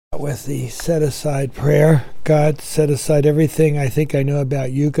With the set-aside prayer. God, set aside everything I think I know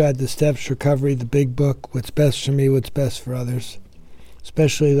about you, God, the steps, recovery, the big book, what's best for me, what's best for others.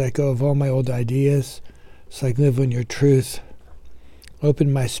 Especially let go of all my old ideas so I can live in your truth.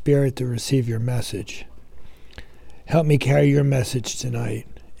 Open my spirit to receive your message. Help me carry your message tonight.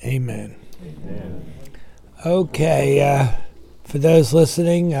 Amen. Amen. Okay, for those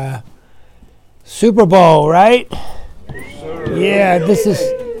listening, Super Bowl, right? Yes, sir. Yeah, this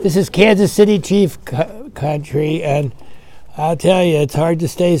is Kansas City Chief country, and I'll tell you, it's hard to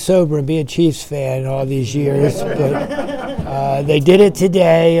stay sober and be a Chiefs fan all these years, but they did it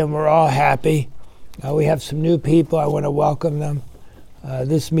today, and we're all happy. We have some new people. I want to welcome them.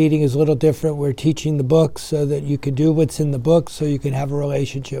 This meeting is a little different. We're teaching the book so that you can do what's in the book so you can have a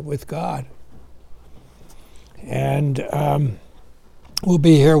relationship with God. And we'll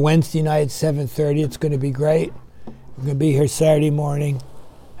be here Wednesday night at 7:30. It's going to be great. We're going to be here Saturday morning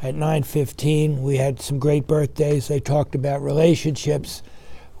at 9:15. We had some great birthdays. They talked about relationships.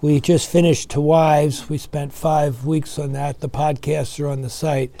 We just finished To Wives. We spent 5 weeks on that. The podcasts are on the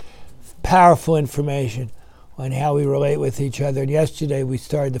site. Powerful information on how we relate with each other. And yesterday we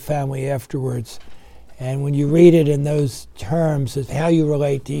started The Family Afterwards. And when you read it in those terms, it's how you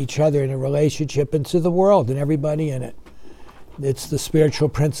relate to each other in a relationship and to the world and everybody in it. It's the spiritual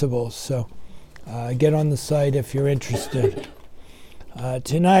principles. So get on the site if you're interested.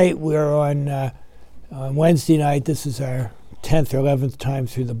 Tonight we're on Wednesday night. This is our 10th or 11th time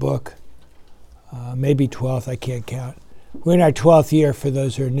through the book. Maybe 12th, I can't count. We're in our 12th year for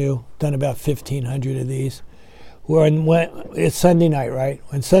those who are new. Done about 1,500 of these. It's Sunday night, right?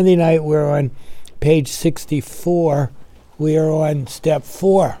 On Sunday night we're on page 64. We are on step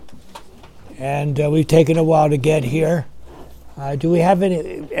 4. And we've taken a while to get here. Do we have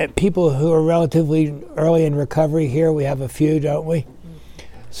any people who are relatively early in recovery here? We have a few, don't we?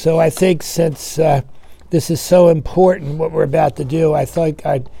 So I think since this is so important, what we're about to do, I thought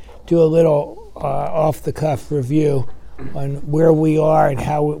I'd do a little off-the-cuff review on where we are and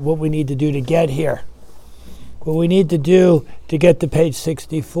what we need to do to get here. What we need to do to get to page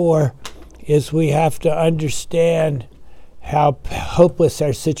 64 is we have to understand how hopeless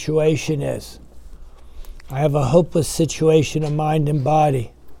our situation is. I have a hopeless situation of mind and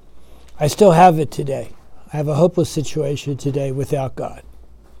body. I still have it today. I have a hopeless situation today without God.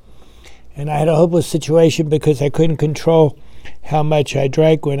 And I had a hopeless situation because I couldn't control how much I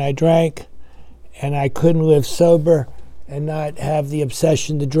drank when I drank, and I couldn't live sober and not have the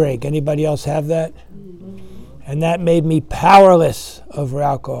obsession to drink. Anybody else have that? And that made me powerless over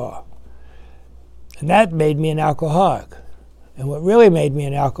alcohol. And that made me an alcoholic. And what really made me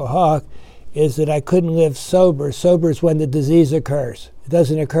an alcoholic is that I couldn't live sober. Sober is when the disease occurs. It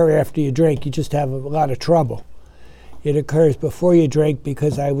doesn't occur after you drink. You just have a lot of trouble. It occurs before you drink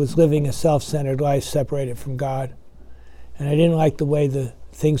because I was living a self-centered life separated from God. And I didn't like the way the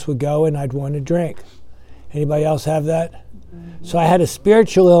things would go, and I'd want to drink. Anybody else have that? So I had a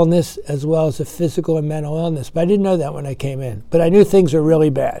spiritual illness as well as a physical and mental illness. But I didn't know that when I came in. But I knew things were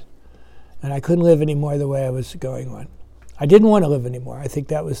really bad. And I couldn't live anymore the way I was going on. I didn't want to live anymore. I think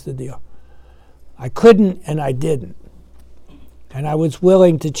that was the deal. I couldn't and I didn't. And I was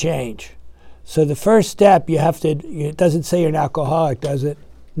willing to change. So the first step, it doesn't say you're an alcoholic, does it?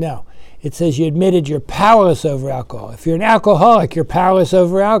 No. It says you admitted you're powerless over alcohol. If you're an alcoholic, you're powerless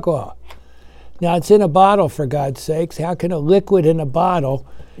over alcohol. Now, it's in a bottle, for God's sakes. How can a liquid in a bottle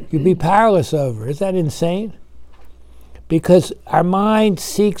you be powerless over? Is that insane? Because our mind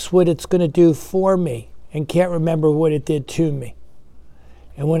seeks what it's going to do for me and can't remember what it did to me.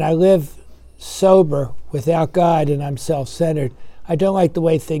 And when I live sober without God and I'm self-centered, I don't like the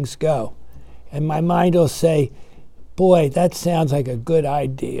way things go. And my mind will say, boy, that sounds like a good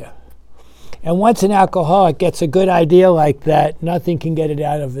idea. And once an alcoholic gets a good idea like that, nothing can get it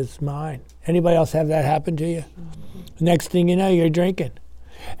out of his mind. Anybody else have that happen to you? Mm-hmm. Next thing you know, you're drinking.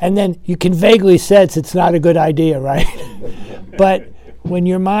 And then you can vaguely sense it's not a good idea, right? But when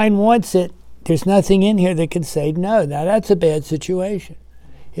your mind wants it, there's nothing in here that can say no. Now that's a bad situation.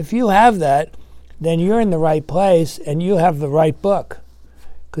 If you have that, then you're in the right place and you have the right book.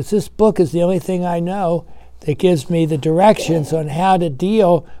 Because this book is the only thing I know that gives me the directions on how to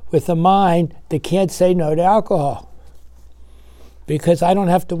deal with a mind that can't say no to alcohol. Because I don't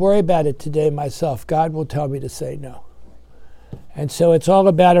have to worry about it today myself. God will tell me to say no. And so it's all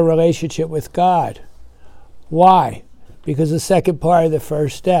about a relationship with God. Why? Because the second part of the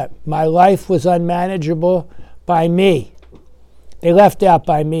first step. My life was unmanageable by me. They left out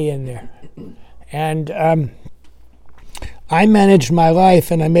by me in there. And I managed my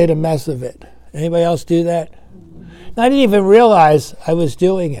life and I made a mess of it. Anybody else do that? I didn't even realize I was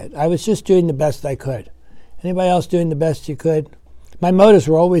doing it. I was just doing the best I could. Anybody else doing the best you could? My motives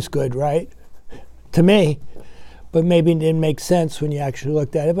were always good, right? To me. But maybe it didn't make sense when you actually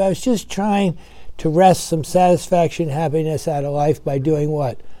looked at it. But I was just trying to wrest some satisfaction, happiness out of life by doing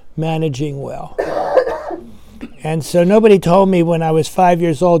what? Managing well. And so nobody told me when I was 5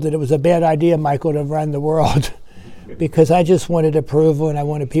 years old that it was a bad idea, Michael, to run the world. Because I just wanted approval and I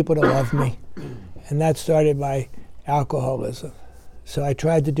wanted people to love me. And that started my alcoholism. So I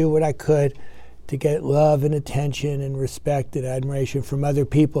tried to do what I could to get love and attention and respect and admiration from other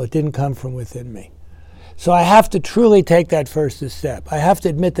people. It didn't come from within me. So I have to truly take that first step. I have to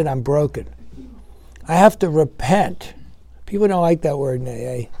admit that I'm broken. I have to repent. People don't like that word in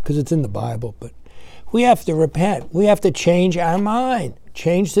AA because it's in the Bible, but we have to repent. We have to change our mind,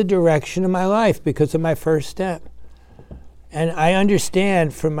 change the direction of my life because of my first step. And I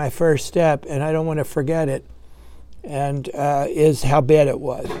understand from my first step, and I don't want to forget it, and is how bad it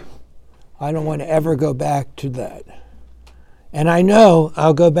was. I don't want to ever go back to that. And I know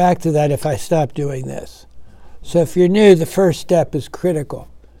I'll go back to that if I stop doing this. So if you're new, the first step is critical.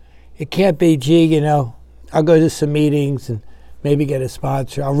 It can't be, I'll go to some meetings and maybe get a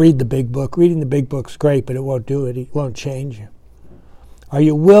sponsor. I'll read the big book. Reading the big book's great, but it won't do it. It won't change you. Are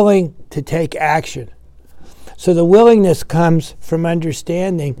you willing to take action? So the willingness comes from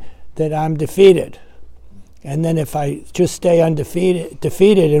understanding that I'm defeated. And then if I just stay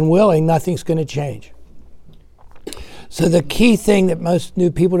defeated and willing, nothing's going to change. So the key thing that most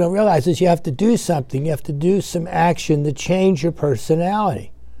new people don't realize is you have to do something. You have to do some action to change your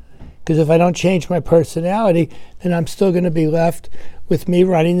personality. Because if I don't change my personality, then I'm still going to be left with me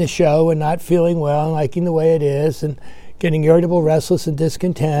running the show and not feeling well and liking the way it is and getting irritable, restless, and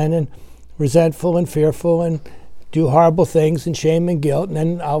discontent and resentful and fearful and do horrible things and shame and guilt, and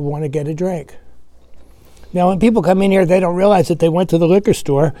then I'll want to get a drink. Now, when people come in here, they don't realize that they went to the liquor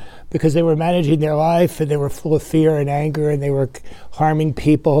store because they were managing their life and they were full of fear and anger and they were harming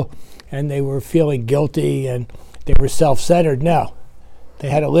people and they were feeling guilty and they were self-centered. No, they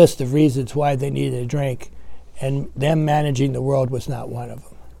had a list of reasons why they needed a drink, and them managing the world was not one of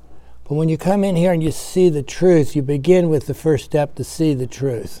them. But when you come in here and you see the truth, you begin with the first step to see the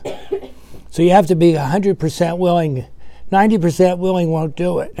truth. So you have to be 100% willing. 90% willing won't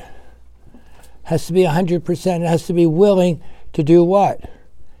do it. Has to be 100%. It has to be willing to do what?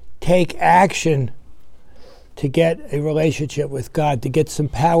 Take action to get a relationship with God, to get some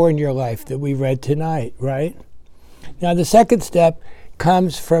power in your life that we read tonight, right? Now the second step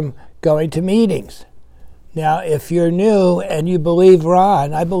comes from going to meetings. Now if you're new and you believe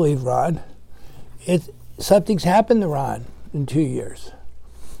Ron, I believe Ron, something's happened to Ron in 2 years.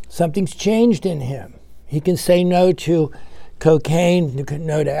 Something's changed in him. He can say no to cocaine,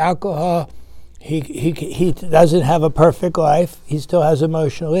 no to alcohol. He doesn't have a perfect life. He still has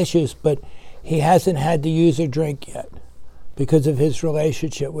emotional issues, but he hasn't had to use or drink yet because of his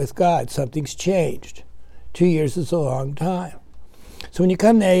relationship with God. Something's changed. 2 years is a long time. So when you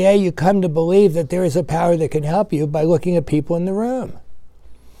come to AA, you come to believe that there is a power that can help you by looking at people in the room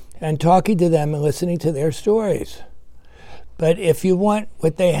and talking to them and listening to their stories. But if you want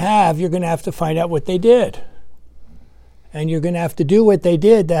what they have, you're going to have to find out what they did. And you're going to have to do what they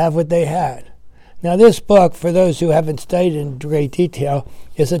did to have what they had. Now this book, for those who haven't studied in great detail,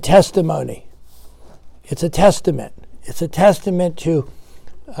 is a testimony. It's a testament. It's a testament to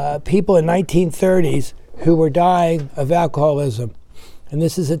people in 1930s who were dying of alcoholism. And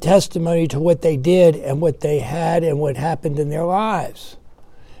this is a testimony to what they did and what they had and what happened in their lives.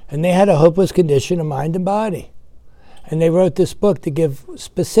 And they had a hopeless condition of mind and body. And they wrote this book to give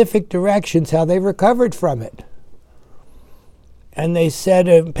specific directions how they recovered from it. And they said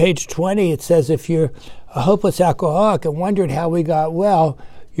on page 20, it says, if you're a hopeless alcoholic and wondered how we got well,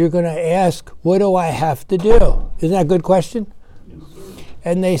 you're going to ask, what do I have to do? Isn't that a good question?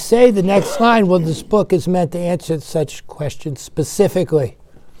 And they say the next line, well, this book is meant to answer such questions specifically.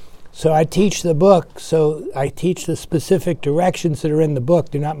 So I teach the book, so I teach the specific directions that are in the book.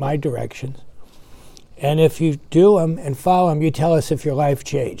 They're not my directions. And if you do them and follow them, you tell us if your life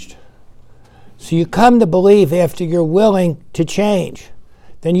changed. So you come to believe after you're willing to change.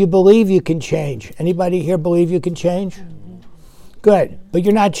 Then you believe you can change. Anybody here believe you can change? Mm-hmm. Good, but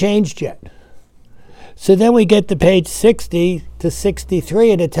you're not changed yet. So then we get to page 60 to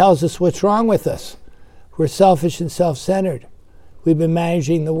 63, and it tells us what's wrong with us. We're selfish and self-centered. We've been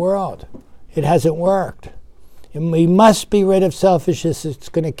managing the world. It hasn't worked. And we must be rid of selfishness. It's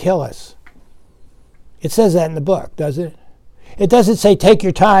going to kill us. It says that in the book, doesn't it? It doesn't say take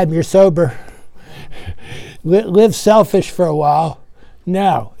your time, you're sober. Live selfish for a while.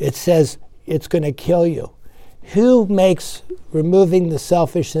 No, it says it's going to kill you. Who makes removing the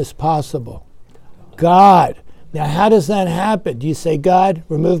selfishness possible? God. Now, how does that happen? Do you say, God,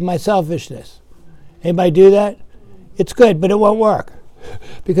 remove my selfishness? Anybody do that? It's good, but it won't work.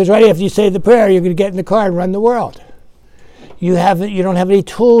 Because right after you say the prayer, you're going to get in the car and run the world. You don't have any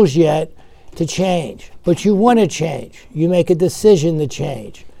tools yet to change, but you want to change. You make a decision to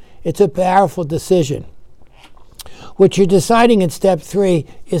change. It's a powerful decision. What you're deciding in step 3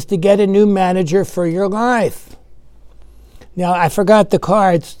 is to get a new manager for your life. Now, I forgot the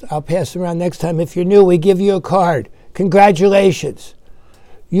cards. I'll pass them around next time. If you're new, we give you a card. Congratulations.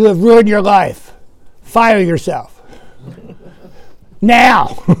 You have ruined your life. Fire yourself.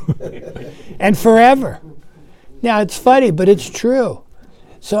 Now. And forever. Now, it's funny, but it's true.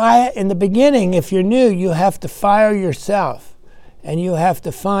 So in the beginning, if you're new, you have to fire yourself. And you have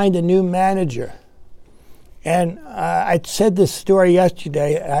to find a new manager. And I said this story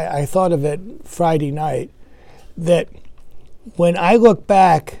yesterday. I thought of it Friday night. That when I look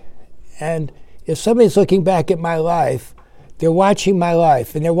back, and if somebody's looking back at my life, they're watching my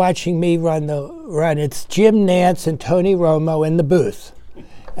life, and they're watching me run. It's Jim Nance and Tony Romo in the booth.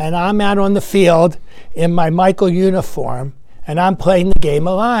 And I'm out on the field in my Michael uniform, and I'm playing the game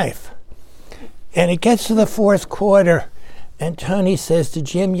of life. And it gets to the fourth quarter, and Tony says to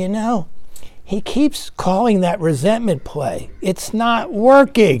Jim, he keeps calling that resentment play. It's not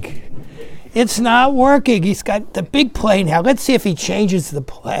working. It's not working. He's got the big play now. Let's see if he changes the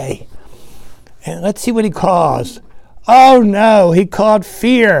play. And let's see what he calls. Oh, no, he called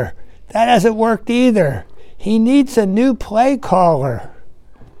fear. That hasn't worked either. He needs a new play caller.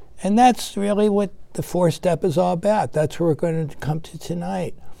 And that's really what the 4th step is all about. That's what we're going to come to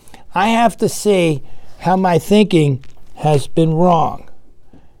tonight. I have to see how my thinking has been wrong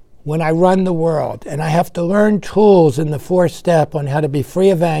when I run the world. And I have to learn tools in the 4th step on how to be free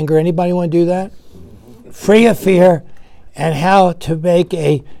of anger. Anybody want to do that? Free of fear, and how to make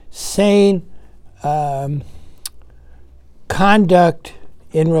a sane conduct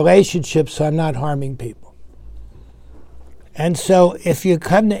in relationships so I'm not harming people. And so if you're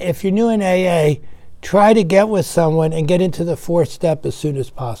new in AA, try to get with someone and get into the 4th step as soon as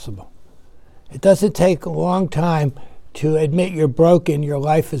possible. It doesn't take a long time to admit you're broken, your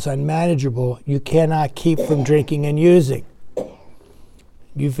life is unmanageable, you cannot keep from drinking and using.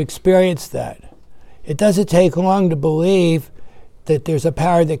 You've experienced that. It doesn't take long to believe that there's a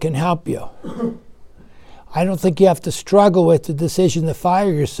power that can help you. I don't think you have to struggle with the decision to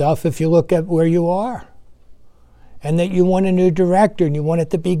fire yourself if you look at where you are. And that you want a new director, and you want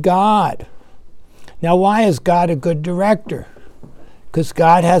it to be God. Now, why is God a good director? Because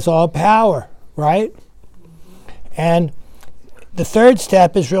God has all power, right? And the 3rd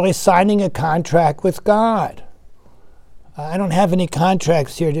step is really signing a contract with God. I don't have any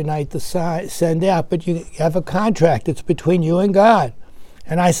contracts here tonight to send out, but you have a contract. It's between you and God.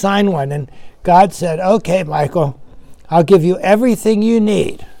 And I signed one, and God said, okay, Michael, I'll give you everything you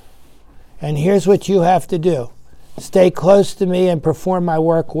need. And here's what you have to do. Stay close to me and perform my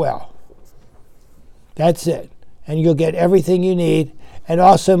work well. That's it. And you'll get everything you need. And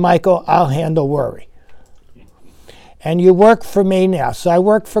also, Michael, I'll handle worry. And you work for me now. So I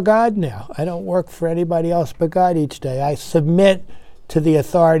work for God now. I don't work for anybody else but God each day. I submit to the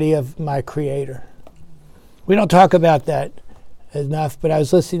authority of my Creator. We don't talk about that enough, but I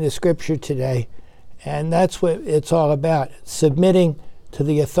was listening to Scripture today, and that's what it's all about, submitting to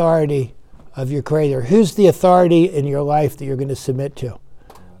the authority of your Creator. Who's the authority in your life that you're going to submit to?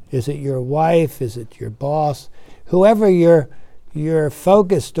 Is it your wife? Is it your boss? Whoever you're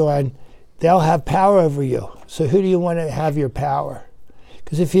focused on, they'll have power over you. So who do you want to have your power?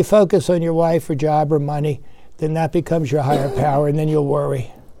 Because if you focus on your wife or job or money, then that becomes your higher power, and then you'll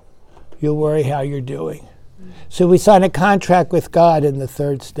worry. You'll worry how you're doing. So we sign a contract with God in the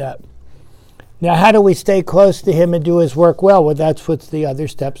 3rd step. Now, how do we stay close to Him and do His work well? Well, that's what the other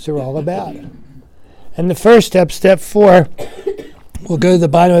steps are all about. And the first step, step 4, we'll go to the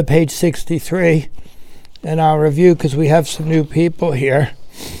bottom of page 63, and I'll review because we have some new people here.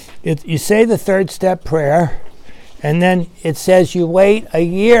 You say the 3rd step prayer, and then it says you wait a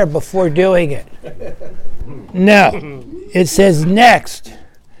year before doing it. No, it says next.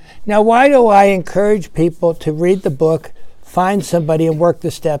 Now, why do I encourage people to read the book, find somebody, and work the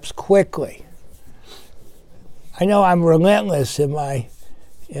steps quickly? I know I'm relentless in my,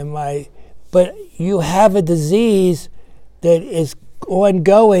 but you have a disease that is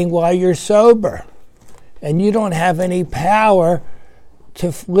ongoing while you're sober, and you don't have any power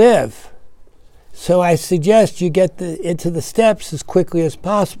to live. So I suggest you get into the steps as quickly as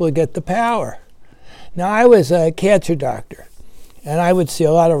possible to get the power. Now, I was a cancer doctor, And I would see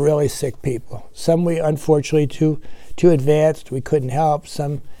a lot of really sick people. Some we, unfortunately, too advanced, we couldn't help.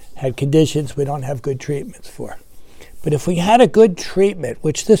 Some had conditions we don't have good treatments for. But if we had a good treatment,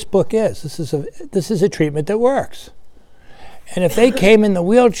 which this book is, this is a treatment that works. And if they came in the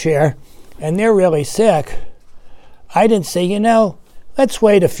wheelchair and they're really sick, I didn't say, let's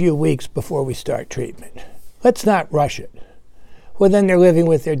wait a few weeks before we start treatment. Let's not rush it. Well, then they're living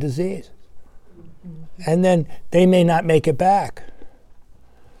with their disease. And then they may not make it back.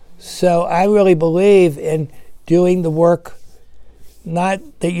 So I really believe in doing the work, not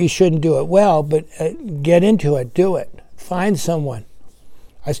that you shouldn't do it well, but get into it, do it. Find someone.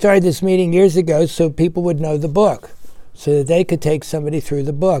 I started this meeting years ago so people would know the book, so that they could take somebody through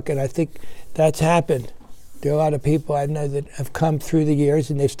the book. And I think that's happened. There are a lot of people I know that have come through the years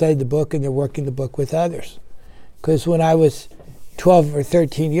and they've studied the book and they're working the book with others. Because when I was 12 or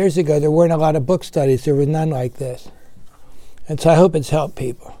 13 years ago, there weren't a lot of book studies. There were none like this. And so I hope it's helped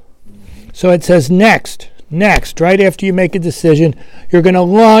people. So it says next, right after you make a decision, you're going to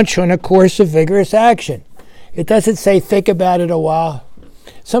launch on a course of vigorous action. It doesn't say think about it a while.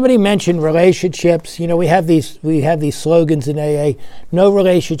 Somebody mentioned relationships. We have these slogans in AA, no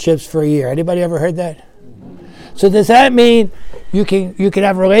relationships for a year. Anybody ever heard that? So does that mean you can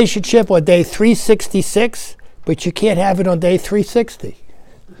have a relationship on day 366, but you can't have it on day 360?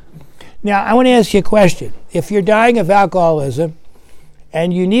 Now, I want to ask you a question. If you're dying of alcoholism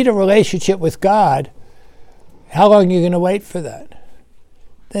and you need a relationship with God, how long are you going to wait for that?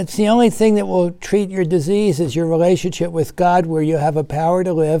 That's the only thing that will treat your disease is your relationship with God, where you have a power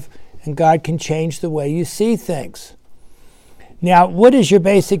to live and God can change the way you see things. Now, what is your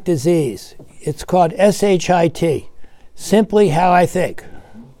basic disease? It's called SHIT, simply how I think.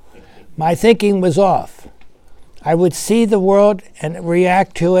 My thinking was off. I would see the world and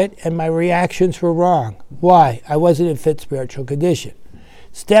react to it, and my reactions were wrong. Why? I wasn't in fit spiritual condition.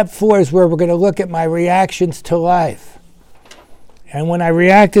 Step 4 is where we're going to look at my reactions to life. And when I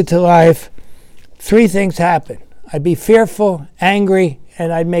reacted to life, 3 things happened. I'd be fearful, angry,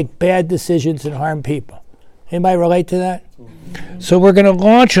 and I'd make bad decisions and harm people. Anybody relate to that? So we're going to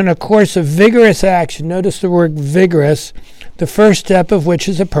launch on a course of vigorous action. Notice the word vigorous, the first step of which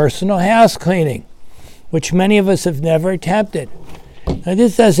is a personal house cleaning, which many of us have never attempted. Now,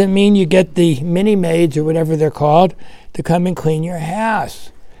 this doesn't mean you get the mini-maids or whatever they're called to come and clean your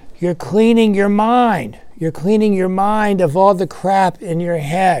house. You're cleaning your mind. You're cleaning your mind of all the crap in your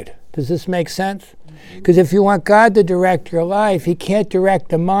head. Does this make sense? Because if you want God to direct your life, He can't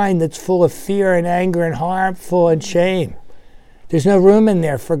direct a mind that's full of fear and anger and harmful and shame. There's no room in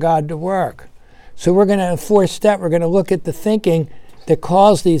there for God to work. So we're going to, 4th step, we're going to look at the thinking that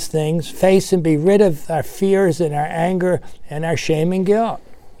cause these things, face and be rid of our fears and our anger and our shame and guilt.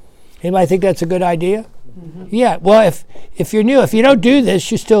 Anybody think that's a good idea? Mm-hmm. Yeah, well, if you're new, if you don't do this,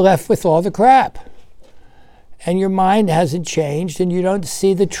 you're still left with all the crap. And your mind hasn't changed and you don't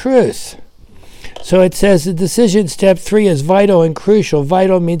see the truth. So it says the decision step 3 is vital and crucial.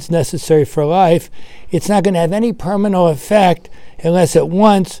 Vital means necessary for life. It's not going to have any permanent effect unless at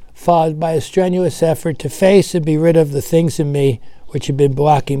once followed by a strenuous effort to face and be rid of the things in me which have been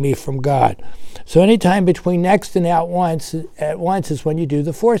blocking me from God. So any time between next and at once is when you do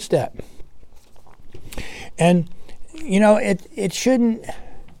the 4th step. And, it shouldn't...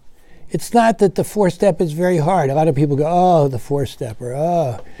 It's not that the 4th step is very hard. A lot of people go, oh, the 4th step, or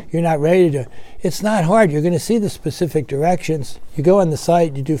oh, you're not ready to. It's not hard. You're going to see the specific directions. You go on the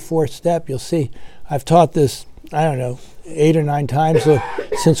site, you do 4th step, you'll see. I've taught this, 8 or 9 times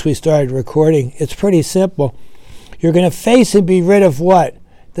since we started recording. It's pretty simple. You're going to face and be rid of what?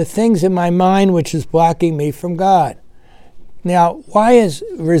 The things in my mind which is blocking me from God. Now, why is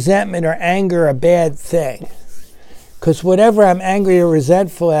resentment or anger a bad thing? Because whatever I'm angry or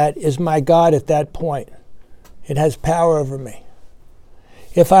resentful at is my God at that point. It has power over me.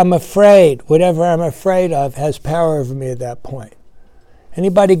 If I'm afraid, whatever I'm afraid of has power over me at that point.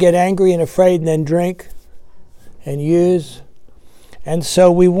 Anybody get angry and afraid and then drink and use? And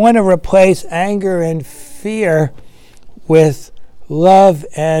so we want to replace anger and fear with love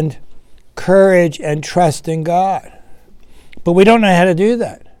and courage and trust in God. But we don't know how to do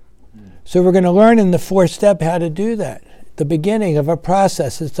that. So we're going to learn in the 4th step how to do that. The beginning of a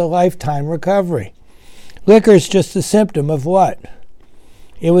process. It's a lifetime recovery. Liquor is just a symptom of what?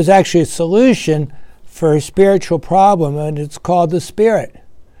 It was actually a solution for a spiritual problem, and it's called the spirit.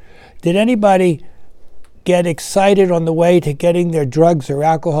 Did anybody get excited on the way to getting their drugs or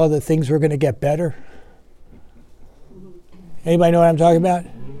alcohol that things were going to get better? Anybody know what I'm talking about?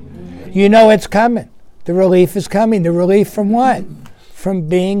 You know it's coming. The relief is coming. The relief from what? From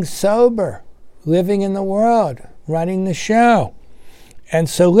being sober, living in the world, running the show. And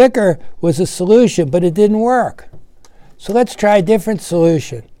so liquor was a solution, but it didn't work. So let's try a different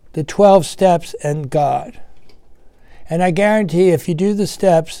solution, the 12 steps and God. And I guarantee if you do the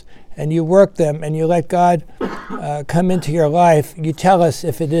steps and you work them and you let God come into your life, you tell us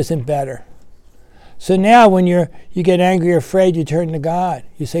if it isn't better. So now when you get angry or afraid, you turn to God.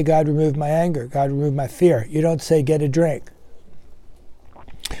 You say, God, remove my anger. God, remove my fear. You don't say, get a drink.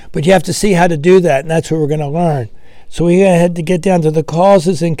 But you have to see how to do that, and that's what we're going to learn. So we had to get down to the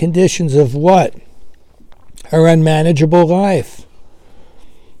causes and conditions of what? Our unmanageable life,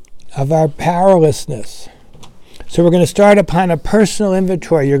 of our powerlessness. So we're going to start upon a personal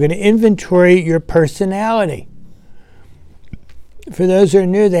inventory. You're going to inventory your personality. For those who are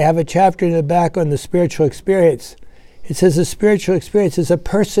new, they have a chapter in the back on the spiritual experience. It says the spiritual experience is a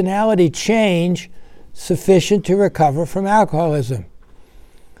personality change sufficient to recover from alcoholism.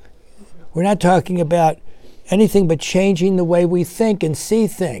 We're not talking about anything but changing the way we think and see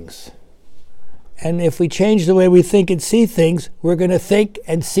things. And if we change the way we think and see things, we're going to think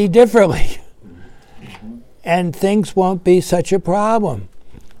and see differently. And things won't be such a problem.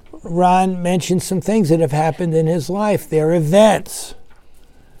 Ron mentioned some things that have happened in his life. They're events.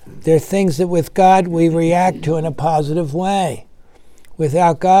 They're things that with God we react to in a positive way.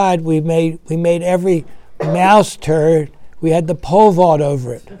 Without God, we made every mouse turd, we had the pole vault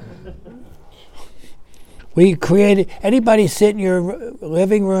over it. We created, anybody sit in your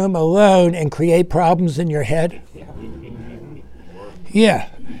living room alone and create problems in your head? Yeah.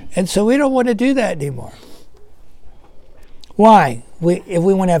 And so we don't want to do that anymore. Why? If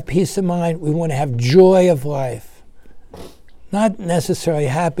we want to have peace of mind, we want to have joy of life. Not necessarily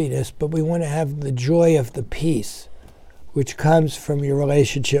happiness, but we want to have the joy of the peace, which comes from your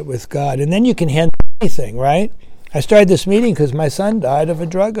relationship with God. And then you can handle anything, right? I started this meeting because my son died of a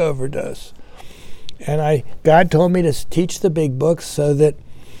drug overdose. And God told me to teach the big books so that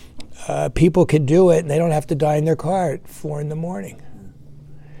people can do it and they don't have to die in their car at 4 a.m.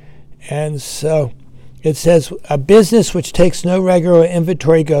 And so it says, a business which takes no regular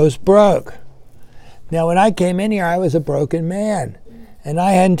inventory goes broke. Now, when I came in here, I was a broken man. And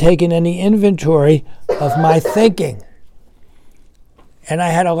I hadn't taken any inventory of my thinking. And I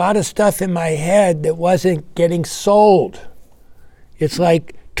had a lot of stuff in my head that wasn't getting sold. It's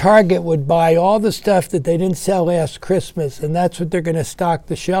like Target would buy all the stuff that they didn't sell last Christmas, and that's what they're going to stock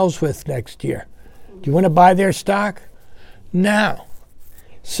the shelves with next year. Do you want to buy their stock? No.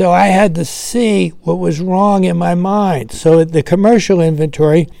 So I had to see what was wrong in my mind. So the commercial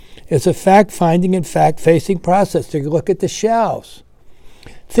inventory is a fact-finding and fact-facing process to look at the shelves.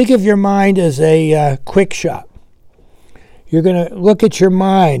 Think of your mind as a quick shop. You're going to look at your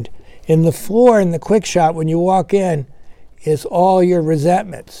mind. In the floor in the quick shop, when you walk in, is all your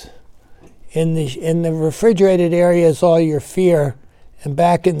resentments. In the refrigerated area is all your fear, and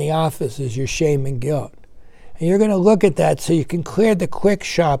back in the office is your shame and guilt. And you're going to look at that so you can clear the quick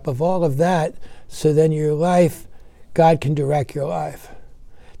shop of all of that, so then your life, God can direct your life.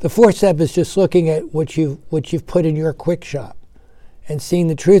 The fourth step is just looking at what you've put in your quick shop and seeing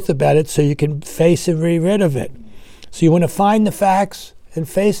the truth about it so you can face and be rid of it. So you want to find the facts and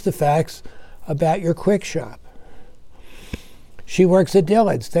face the facts about your quick shop. She works at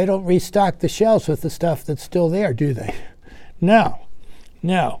Dillard's. They don't restock the shelves with the stuff that's still there, do they? No.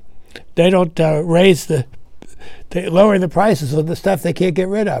 They don't they lower the prices of the stuff they can't get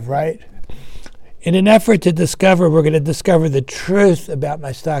rid of, right? In an effort to discover, we're going to discover the truth about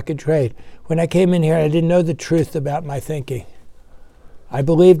my stock and trade. When I came in here, I didn't know the truth about my thinking. I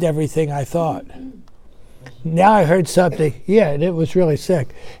believed everything I thought. Now I heard something, and it was really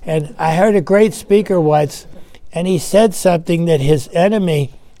sick. And I heard a great speaker once, and he said something that his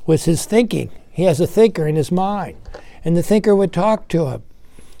enemy was his thinking. He has a thinker in his mind. And the thinker would talk to him.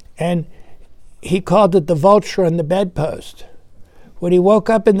 And he called it the vulture on the bedpost. When he woke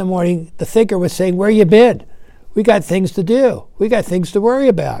up in the morning, the thinker was saying, where you been? We got things to do. We got things to worry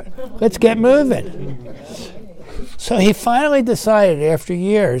about. Let's get moving. So he finally decided after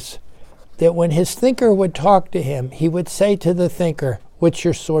years that when his thinker would talk to him, he would say to the thinker, what's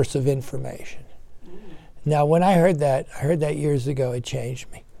your source of information? Now, when I heard that years ago, it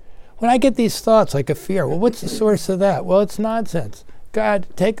changed me. When I get these thoughts like a fear, well, what's the source of that? Well, it's nonsense. God,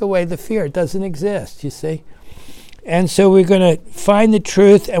 take away the fear. It doesn't exist, you see. And so we're going to find the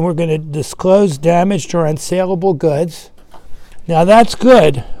truth, and we're going to disclose damaged or unsaleable goods. Now, that's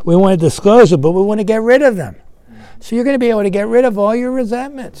good. We want to disclose them, but we want to get rid of them. So you're going to be able to get rid of all your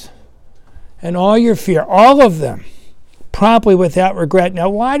resentments and all your fear, all of them, promptly without regret. Now,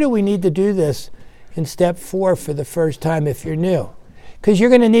 why do we need to do this in step 4 for the first time if you're new? Because you're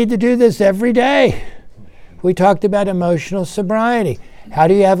going to need to do this every day. We talked about emotional sobriety. How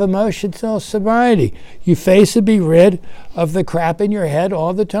do you have emotional sobriety? You face and be rid of the crap in your head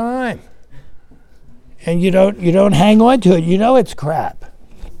all the time. And you don't hang on to it. You know it's crap.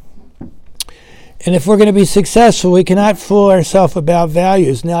 And if we're going to be successful, we cannot fool ourselves about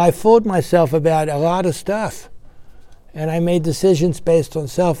values. Now, I fooled myself about a lot of stuff. And I made decisions based on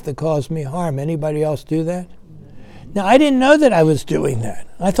self that caused me harm. Anybody else do that? Now, I didn't know that I was doing that.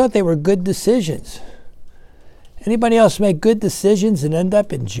 I thought they were good decisions. Anybody else make good decisions and end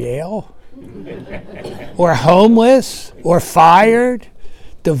up in jail? Or homeless? Or fired?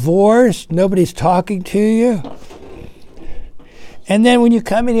 Divorced? Nobody's talking to you? And then when you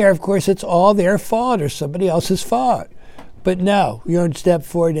come in here, of course, it's all their fault or somebody else's fault. But no, you're in step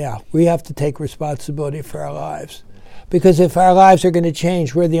 4 now. We have to take responsibility for our lives. Because if our lives are going to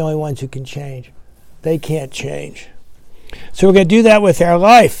change, we're the only ones who can change. They can't change. So we're going to do that with our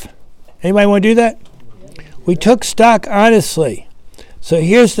life. Anybody want to do that? We took stock honestly. So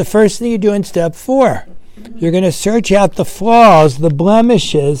here's the first thing you do in step 4. You're going to search out the flaws, the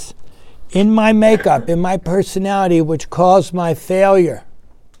blemishes in my makeup, in my personality, which caused my failure.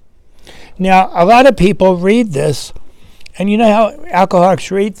 Now, a lot of people read this, and you know how alcoholics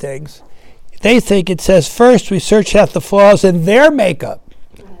read things. They think it says, first we search out the flaws in their makeup,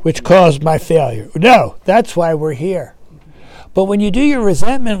 which caused my failure. No, that's why we're here. But when you do your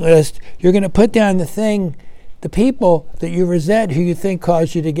resentment list, you're going to put down the people that you resent who you think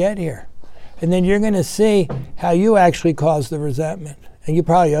caused you to get here. And then you're going to see how you actually caused the resentment. And you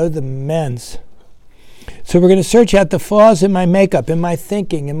probably owe them amends. So we're going to search out the flaws in my makeup, in my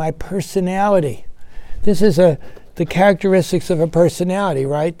thinking, in my personality. This is the characteristics of a personality,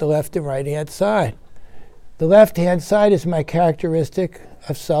 right? The left and right-hand side. The left-hand side is my characteristic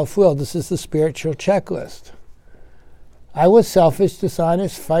of self-will. This is the spiritual checklist. I was selfish,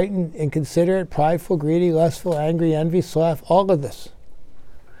 dishonest, frightened, inconsiderate, prideful, greedy, lustful, angry, envy, sloth, all of this.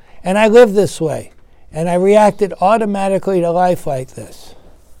 And I lived this way. And I reacted automatically to life like this.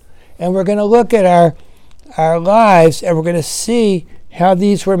 And we're going to look at our lives and we're going to see how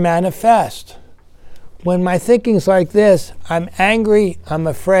these were manifest. When my thinking's like this, I'm angry, I'm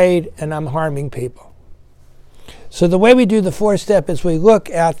afraid, and I'm harming people. So the way we do the 4th step is we look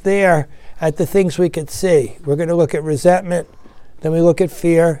out there at the things we could see. We're going to look at resentment, then we look at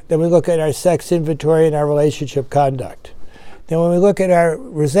fear, then we look at our sex inventory and our relationship conduct. Then when we look at our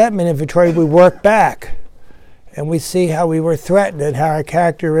resentment inventory, we work back and we see how we were threatened and how our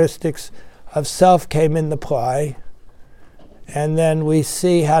characteristics of self came into play. And then we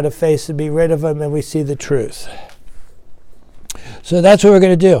see how to face and be rid of them, and we see the truth. So that's what we're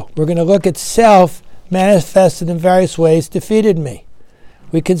going to do. We're going to look at self manifested in various ways defeated me.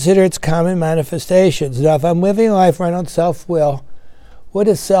 We consider its common manifestations. Now, if I'm living life right on self-will, what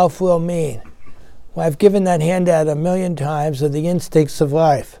does self-will mean? Well, I've given that handout 1,000,000 times of the instincts of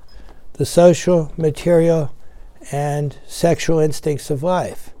life, the social, material, and sexual instincts of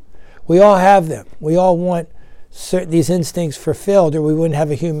life. We all have them. We all want these instincts fulfilled, or we wouldn't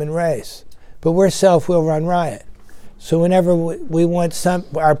have a human race. But we're self-will run riot. So whenever we want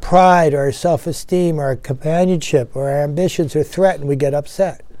our pride or our self-esteem or our companionship or our ambitions are threatened, we get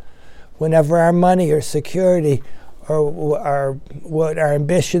upset. Whenever our money or security or what our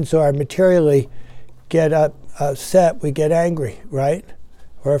ambitions are materially get upset, we get angry, right?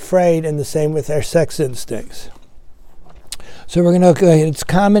 Or afraid, and the same with our sex instincts. So we're going to look at its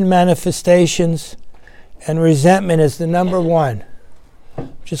common manifestations, and resentment is the number 1.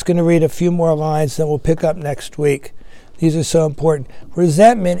 I'm just going to read a few more lines, then we'll pick up next week. These are so important.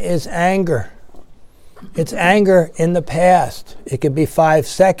 Resentment is anger. It's anger in the past. It can be 5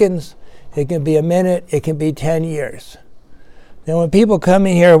 seconds, it can be a minute, it can be 10 years. Now when people come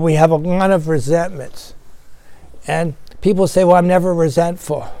in here, we have a lot of resentments. And people say, well, I'm never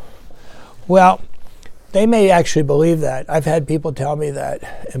resentful. Well, they may actually believe that. I've had people tell me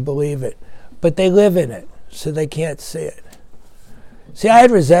that and believe it. But they live in it, so they can't see it. See, I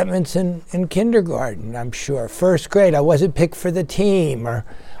had resentments in kindergarten, I'm sure. 1st grade, I wasn't picked for the team, or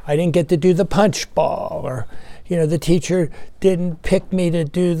I didn't get to do the punch ball, or the teacher didn't pick me to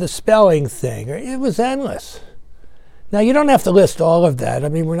do the spelling thing. It was endless. Now, you don't have to list all of that. I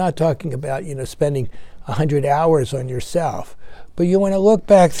mean, we're not talking about, spending 100 hours on yourself. But you want to look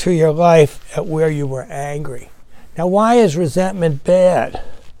back through your life at where you were angry. Now, why is resentment bad?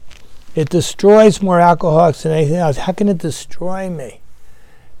 It destroys more alcoholics than anything else. How can it destroy me?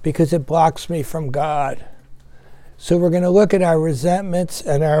 Because it blocks me from God. So we're going to look at our resentments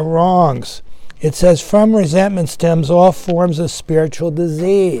and our wrongs. It says, from resentment stems all forms of spiritual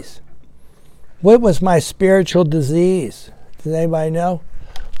disease. What was my spiritual disease? Does anybody know?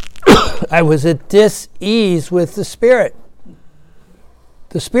 I was at dis-ease with the Spirit.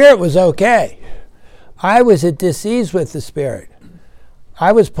 The spirit was okay. I was at dis-ease with the spirit.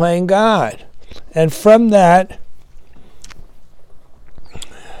 I was playing God. And from that,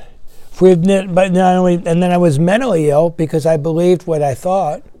 and then I was mentally ill because I believed what I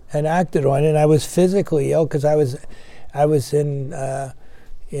thought and acted on it. And I was physically ill because I was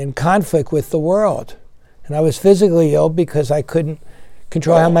in conflict with the world. And I was physically ill because I couldn't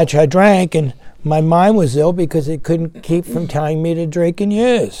control how much I drank, and my mind was ill because it couldn't keep from telling me to drink and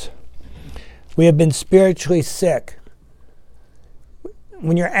use. We have been spiritually sick.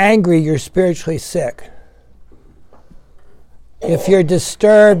 When you're angry, you're spiritually sick. If you're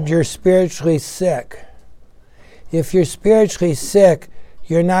disturbed, you're spiritually sick. If you're spiritually sick,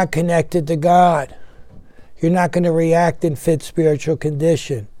 you're not connected to God. You're not going to react in fit spiritual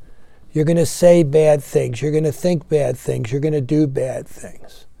condition. You're going to say bad things. You're going to think bad things. You're going to do bad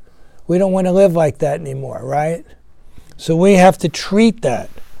things. We don't want to live like that anymore, right? So we have to treat that.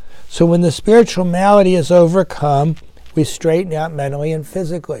 So when the spiritual malady is overcome, we straighten out mentally and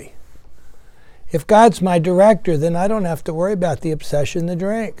physically. If God's my director, then I don't have to worry about the obsession to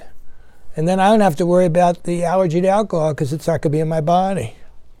drink. And then I don't have to worry about the allergy to alcohol because it's not going to be in my body.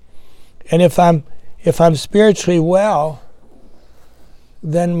 And if I'm spiritually well,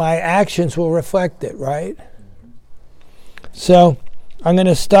 then my actions will reflect it, right? So I'm going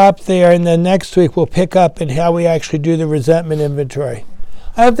to stop there, and then next week we'll pick up in how we actually do the resentment inventory.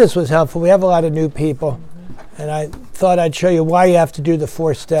 I hope this was helpful. We have a lot of new people, and I thought I'd show you why you have to do the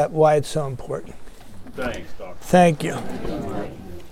 4-step, why it's so important. Thanks, Doctor. Thank you.